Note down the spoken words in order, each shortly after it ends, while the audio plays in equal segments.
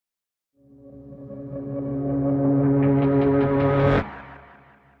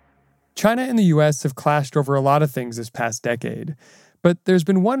China and the U.S. have clashed over a lot of things this past decade, but there's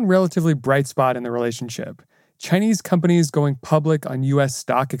been one relatively bright spot in the relationship: Chinese companies going public on U.S.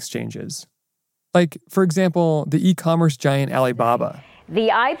 stock exchanges. Like, for example, the e-commerce giant Alibaba. The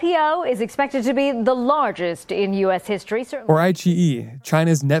IPO is expected to be the largest in U.S. history. Or iQIYI,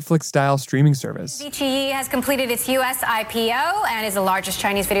 China's Netflix-style streaming service. iQIYI has completed its U.S. IPO and is the largest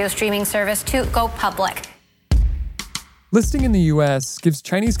Chinese video streaming service to go public. Listing in the U.S. gives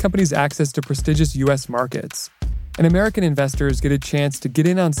Chinese companies access to prestigious U.S. markets, and American investors get a chance to get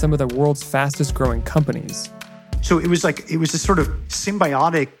in on some of the world's fastest-growing companies. So it was this sort of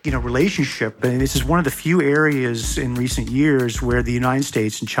symbiotic, relationship. And this is one of the few areas in recent years where the United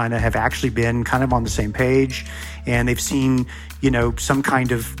States and China have actually been kind of on the same page, and they've seen, some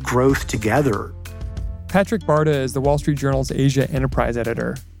kind of growth together. Patrick Barta is the Wall Street Journal's Asia Enterprise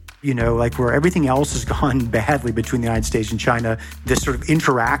editor. Where everything else has gone badly between the United States and China, this sort of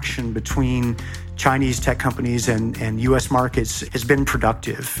interaction between Chinese tech companies and U.S. markets has been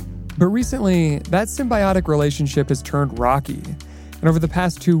productive. But recently, that symbiotic relationship has turned rocky. And over the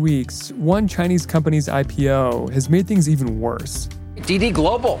past 2 weeks, one Chinese company's IPO has made things even worse. Didi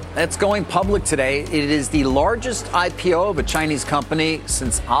Global, that's going public today. It is the largest IPO of a Chinese company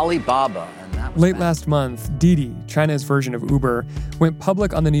since Alibaba. Late last month, Didi, China's version of Uber, went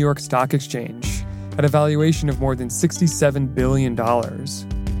public on the New York Stock Exchange at a valuation of more than $67 billion.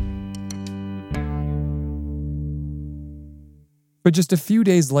 But just a few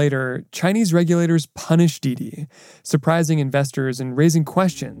days later, Chinese regulators punished Didi, surprising investors and raising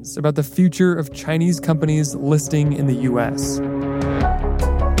questions about the future of Chinese companies listing in the U.S.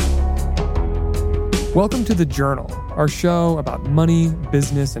 Welcome to The Journal, our show about money,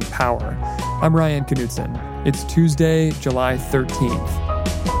 business, and power. I'm Ryan Knutson. It's Tuesday, July 13th.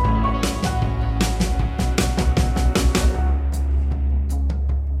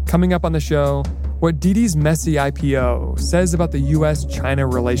 Coming up on the show, what Didi's messy IPO says about the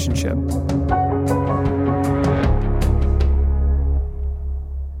U.S.-China relationship.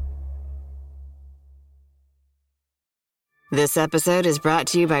 This episode is brought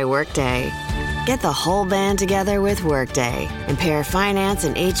to you by Workday. Get the whole band together with Workday and pair finance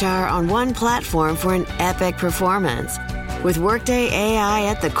and HR on one platform for an epic performance. With Workday AI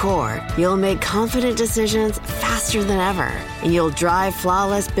at the core, you'll make confident decisions faster than ever, and you'll drive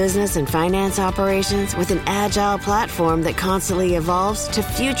flawless business and finance operations with an agile platform that constantly evolves to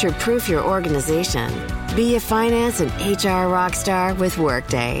future-proof your organization. Be a finance and HR rockstar with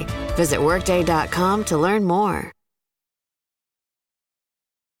Workday. Visit Workday.com to learn more.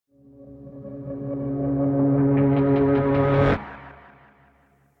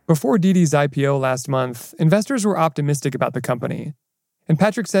 Before Didi's IPO last month, investors were optimistic about the company. And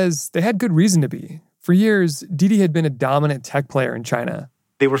Patrick says they had good reason to be. For years, Didi had been a dominant tech player in China.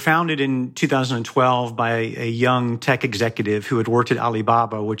 They were founded in 2012 by a young tech executive who had worked at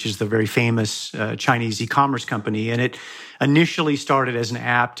Alibaba, which is the very famous Chinese e-commerce company. And it initially started as an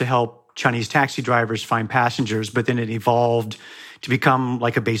app to help Chinese taxi drivers find passengers, but then it evolved to become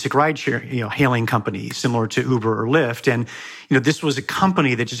like a basic rideshare, hailing company similar to Uber or Lyft. And, this was a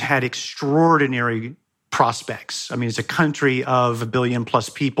company that just had extraordinary prospects. I mean, it's a country of 1 billion plus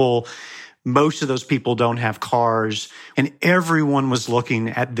people. Most of those people don't have cars. And everyone was looking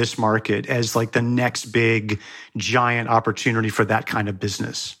at this market as like the next big, giant opportunity for that kind of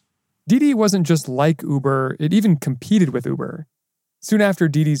business. Didi wasn't just like Uber, it even competed with Uber. Soon after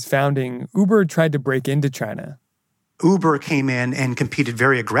Didi's founding, Uber tried to break into China. Uber came in and competed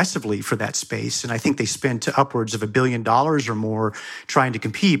very aggressively for that space. And I think they spent upwards of $1 billion or more trying to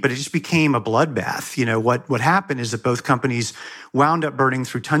compete, but it just became a bloodbath. What happened is that both companies wound up burning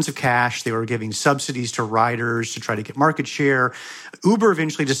through tons of cash. They were giving subsidies to riders to try to get market share. Uber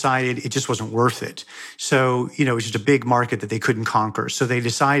eventually decided it just wasn't worth it. So, it was just a big market that they couldn't conquer. So they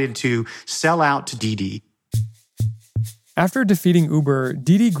decided to sell out to Didi. After defeating Uber,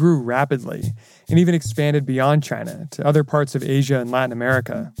 Didi grew rapidly and even expanded beyond China to other parts of Asia and Latin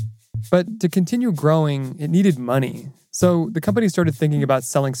America. But to continue growing, it needed money. So the company started thinking about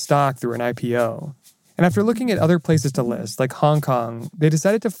selling stock through an IPO. And after looking at other places to list, like Hong Kong, they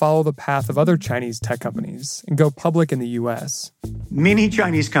decided to follow the path of other Chinese tech companies and go public in the U.S. Many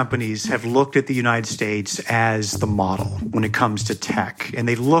Chinese companies have looked at the United States as the model when it comes to tech. And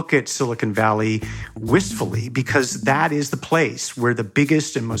they look at Silicon Valley wistfully because that is the place where the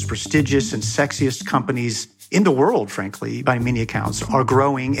biggest and most prestigious and sexiest companies in the world, frankly, by many accounts, are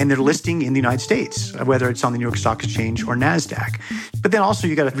growing, and they're listing in the United States, whether it's on the New York Stock Exchange or NASDAQ. But then also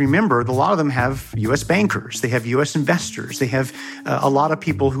you got to remember, a lot of them have U.S. bankers. They have U.S. investors. They have a lot of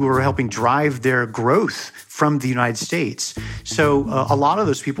people who are helping drive their growth from the United States. So a lot of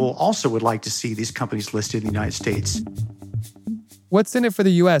those people also would like to see these companies listed in the United States. What's in it for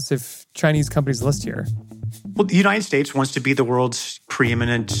the U.S. if Chinese companies list here? Well, the United States wants to be the world's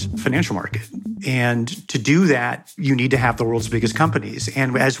preeminent financial market. And to do that, you need to have the world's biggest companies.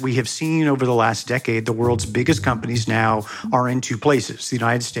 And as we have seen over the last decade, the world's biggest companies now are in two places, the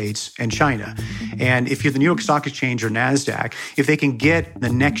United States and China. And if you're the New York Stock Exchange or NASDAQ, if they can get the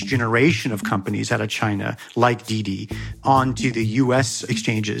next generation of companies out of China, like Didi, onto the U.S.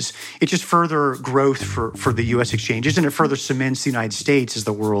 exchanges, it just further growth for the U.S. exchanges, and it further cements the United States as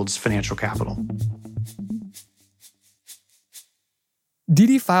the world's financial capital.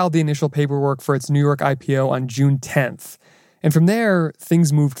 Didi filed the initial paperwork for its New York IPO on June 10th. And from there,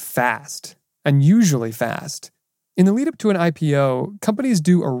 things moved fast, unusually fast. In the lead up to an IPO, companies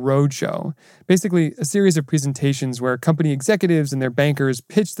do a roadshow, basically a series of presentations where company executives and their bankers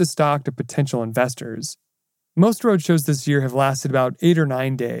pitch the stock to potential investors. Most roadshows this year have lasted about 8 or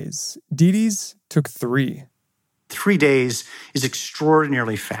 9 days. Didi's took 3. 3 days is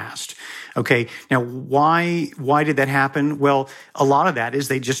extraordinarily fast. Okay, now why did that happen? Well, a lot of that is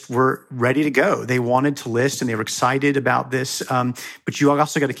they just were ready to go. They wanted to list and they were excited about this. But you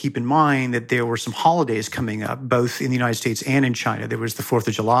also got to keep in mind that there were some holidays coming up, both in the United States and in China. There was the 4th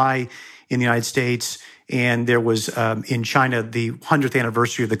of July in the United States, and there was in China the 100th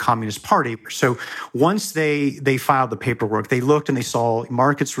anniversary of the Communist Party. So once they filed the paperwork, they looked and they saw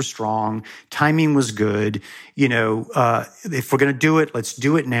markets were strong, timing was good. If we're going to do it, let's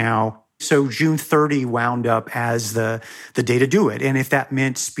do it now. So June 30 wound up as the day to do it. And if that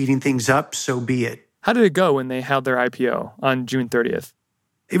meant speeding things up, so be it. How did it go when they held their IPO on June 30th?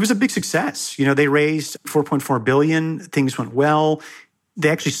 It was a big success. They raised $4.4 billion. Things went well. They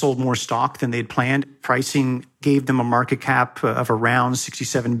actually sold more stock than they'd planned. Pricing gave them a market cap of around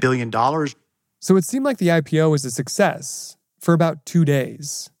 $67 billion. So it seemed like the IPO was a success for about 2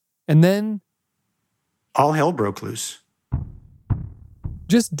 days. And then all hell broke loose.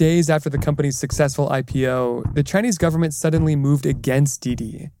 Just days after the company's successful IPO, the Chinese government suddenly moved against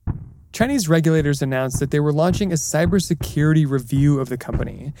Didi. Chinese regulators announced that they were launching a cybersecurity review of the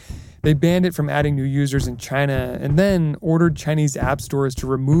company. They banned it from adding new users in China and then ordered Chinese app stores to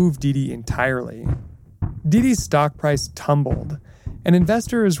remove Didi entirely. Didi's stock price tumbled, and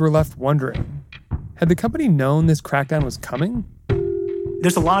investors were left wondering, had the company known this crackdown was coming?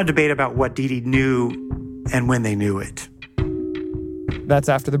 There's a lot of debate about what Didi knew and when they knew it. That's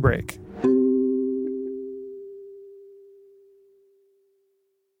after the break.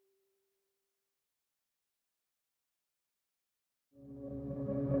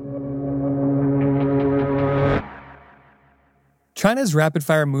 China's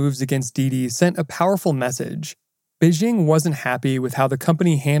rapid-fire moves against Didi sent a powerful message. Beijing wasn't happy with how the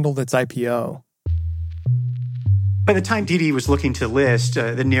company handled its IPO. By the time Didi was looking to list,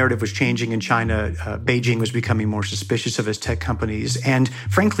 the narrative was changing in China. Beijing was becoming more suspicious of its tech companies. And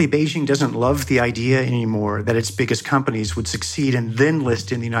frankly, Beijing doesn't love the idea anymore that its biggest companies would succeed and then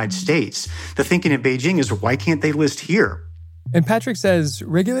list in the United States. The thinking in Beijing is, why can't they list here? And Patrick says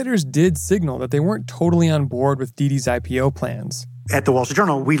regulators did signal that they weren't totally on board with Didi's IPO plans. At the Wall Street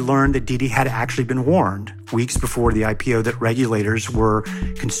Journal, we learned that Didi had actually been warned weeks before the IPO that regulators were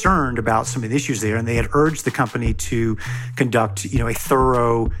concerned about some of the issues there, and they had urged the company to conduct, a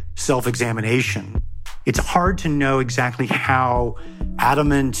thorough self-examination. It's hard to know exactly how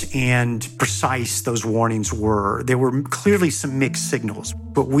adamant and precise those warnings were. There were clearly some mixed signals.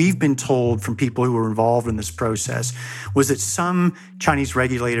 What we've been told from people who were involved in this process was that some Chinese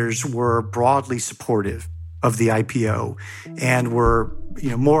regulators were broadly supportive of the IPO and were,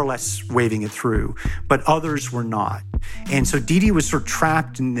 more or less waving it through, but others were not. And so Didi was sort of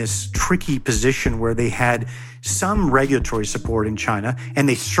trapped in this tricky position where they had some regulatory support in China, and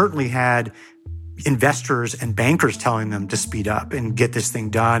they certainly had investors and bankers telling them to speed up and get this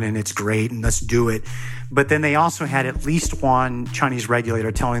thing done, and it's great, and let's do it. But then they also had at least one Chinese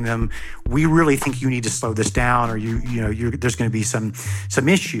regulator telling them, we really think you need to slow this down, or there's going to be some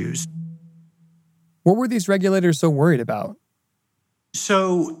issues. What were these regulators so worried about?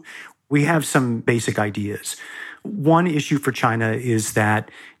 So we have some basic ideas. One issue for China is that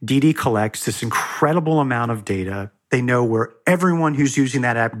Didi collects this incredible amount of data They know where everyone who's using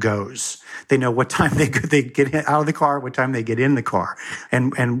that app goes. They know what time they get out of the car, what time they get in the car,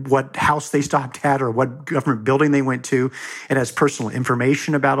 and what house they stopped at or what government building they went to. It has personal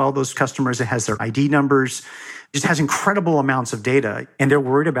information about all those customers. It has their ID numbers. It just has incredible amounts of data. And they're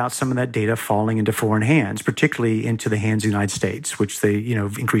worried about some of that data falling into foreign hands, particularly into the hands of the United States, which they,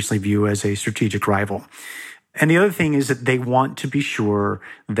 increasingly view as a strategic rival. And the other thing is that they want to be sure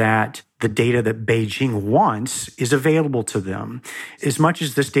that the data that Beijing wants is available to them. As much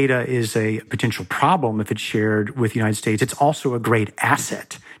as this data is a potential problem if it's shared with the United States, it's also a great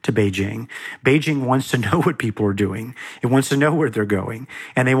asset to Beijing. Beijing wants to know what people are doing. It wants to know where they're going.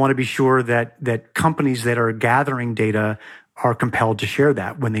 And they want to be sure that companies that are gathering data are compelled to share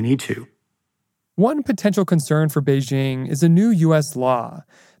that when they need to. One potential concern for Beijing is a new U.S. law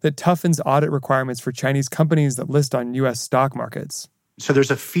that toughens audit requirements for Chinese companies that list on U.S. stock markets. So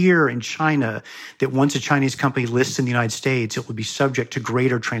there's a fear in China that once a Chinese company lists in the United States, it will be subject to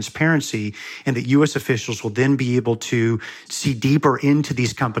greater transparency and that U.S. officials will then be able to see deeper into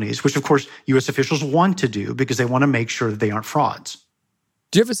these companies, which, of course, U.S. officials want to do because they want to make sure that they aren't frauds.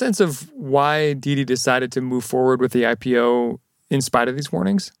 Do you have a sense of why Didi decided to move forward with the IPO in spite of these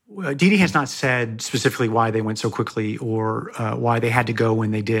warnings? Didi has not said specifically why they went so quickly or why they had to go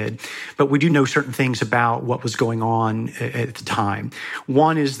when they did. But we do know certain things about what was going on at the time.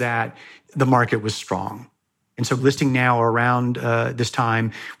 One is that the market was strong. And so listing now around this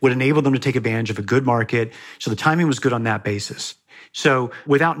time would enable them to take advantage of a good market. So the timing was good on that basis. So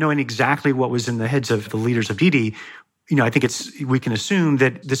without knowing exactly what was in the heads of the leaders of Didi, I think we can assume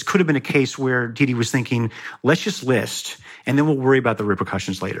that this could have been a case where Didi was thinking, let's just list, and then we'll worry about the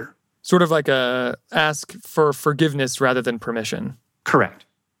repercussions later. Sort of like a ask for forgiveness rather than permission. Correct.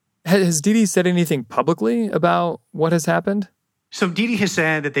 Has Didi said anything publicly about what has happened? So Didi has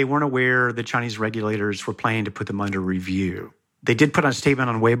said that they weren't aware the Chinese regulators were planning to put them under review. They did put out a statement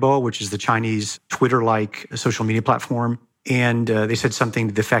on Weibo, which is the Chinese Twitter-like social media platform. And they said something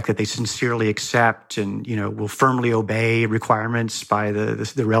to the fact that they sincerely accept and, will firmly obey requirements by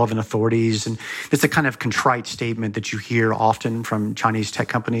the relevant authorities. And it's the kind of contrite statement that you hear often from Chinese tech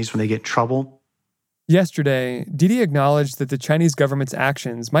companies when they get in trouble. Yesterday, Didi acknowledged that the Chinese government's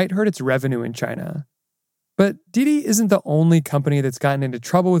actions might hurt its revenue in China. But Didi isn't the only company that's gotten into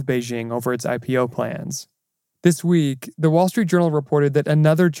trouble with Beijing over its IPO plans. This week, the Wall Street Journal reported that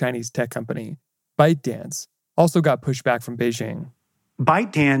another Chinese tech company, ByteDance, also got pushback from Beijing.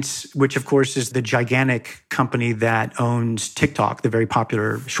 ByteDance, which of course is the gigantic company that owns TikTok, the very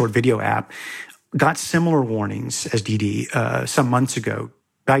popular short video app, got similar warnings as Didi some months ago.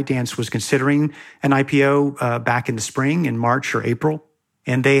 ByteDance was considering an IPO back in the spring, in March or April,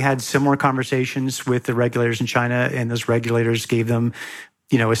 and they had similar conversations with the regulators in China, and those regulators gave them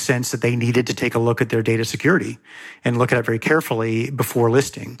a sense that they needed to take a look at their data security and look at it very carefully before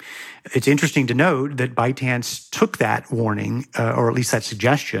listing. It's interesting to note that ByteDance took that warning, or at least that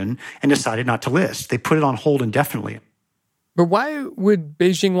suggestion, and decided not to list. They put it on hold indefinitely. But why would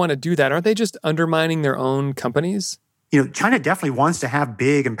Beijing want to do that? Aren't they just undermining their own companies? China definitely wants to have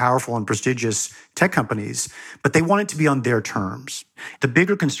big and powerful and prestigious tech companies, but they want it to be on their terms. The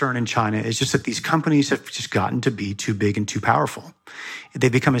bigger concern in China is just that these companies have just gotten to be too big and too powerful. They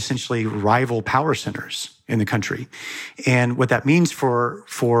become essentially rival power centers in the country. And what that means for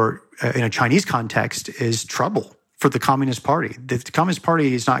in a Chinese context is trouble for the Communist Party. The Communist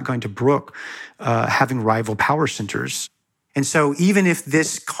Party is not going to brook having rival power centers. And so even if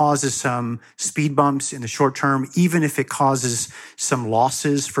this causes some speed bumps in the short term, even if it causes some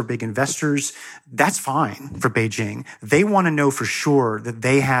losses for big investors, that's fine for Beijing. They want to know for sure that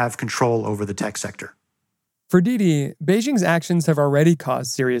they have control over the tech sector. For Didi, Beijing's actions have already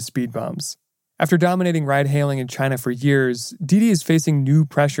caused serious speed bumps. After dominating ride-hailing in China for years, Didi is facing new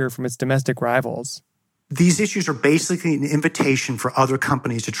pressure from its domestic rivals. These issues are basically an invitation for other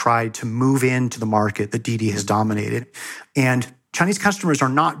companies to try to move into the market that Didi has dominated. And Chinese customers are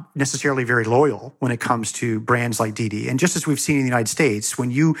not necessarily very loyal when it comes to brands like Didi. And just as we've seen in the United States,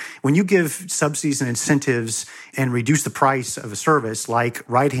 when you give subsidies and incentives and reduce the price of a service like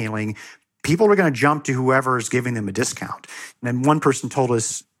ride-hailing, people are going to jump to whoever is giving them a discount. And then one person told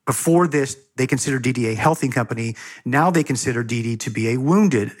us before this, they considered Didi a healthy company. Now they consider Didi to be a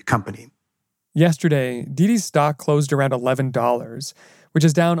wounded company. Yesterday, Didi's stock closed around $11, which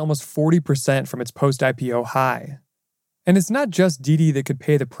is down almost 40% from its post-IPO high. And it's not just Didi that could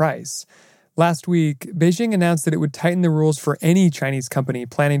pay the price. Last week, Beijing announced that it would tighten the rules for any Chinese company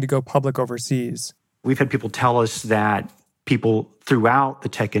planning to go public overseas. We've had people tell us that people throughout the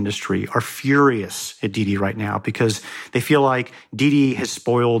tech industry are furious at Didi right now because they feel like Didi has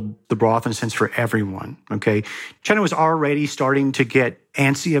spoiled the broth in a sense for everyone, okay? China was already starting to get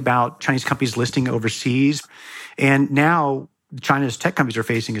antsy about Chinese companies listing overseas. And now China's tech companies are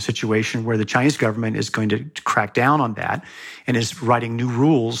facing a situation where the Chinese government is going to crack down on that and is writing new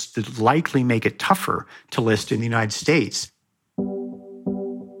rules that likely make it tougher to list in the United States.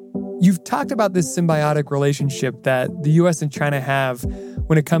 You've talked about this symbiotic relationship that the U.S. and China have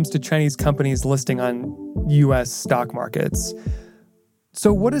when it comes to Chinese companies listing on U.S. stock markets.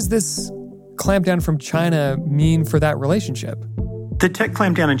 So what does this clampdown from China mean for that relationship? The tech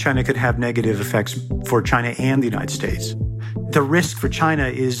clampdown in China could have negative effects for China and the United States. The risk for China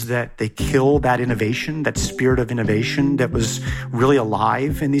is that they kill that innovation, that spirit of innovation that was really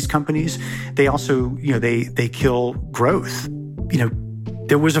alive in these companies. They also, they kill growth.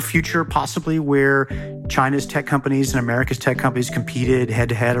 There was a future possibly where China's tech companies and America's tech companies competed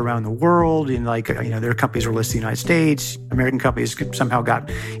head-to-head around the world. And their companies were listed in the United States. American companies somehow got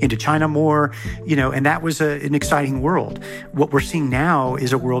into China more, and that was an exciting world. What we're seeing now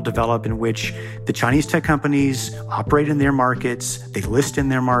is a world develop in which the Chinese tech companies operate in their markets, they list in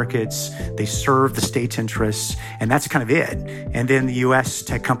their markets, they serve the state's interests, and that's kind of it. And then the U.S.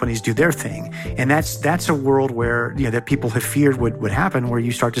 tech companies do their thing. And that's a world where, that people have feared would happen, where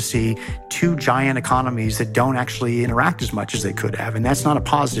you start to see two giant economies that don't actually interact as much as they could have. And that's not a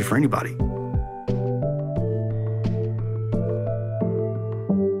positive for anybody.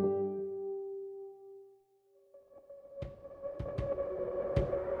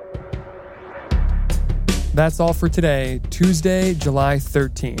 That's all for today, Tuesday, July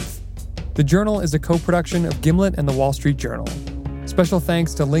 13th. The Journal is a co-production of Gimlet and The Wall Street Journal. Special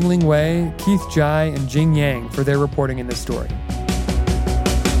thanks to Lingling Wei, Keith Jai, and Jing Yang for their reporting in this story.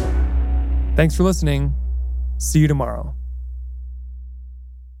 Thanks for listening. See you tomorrow.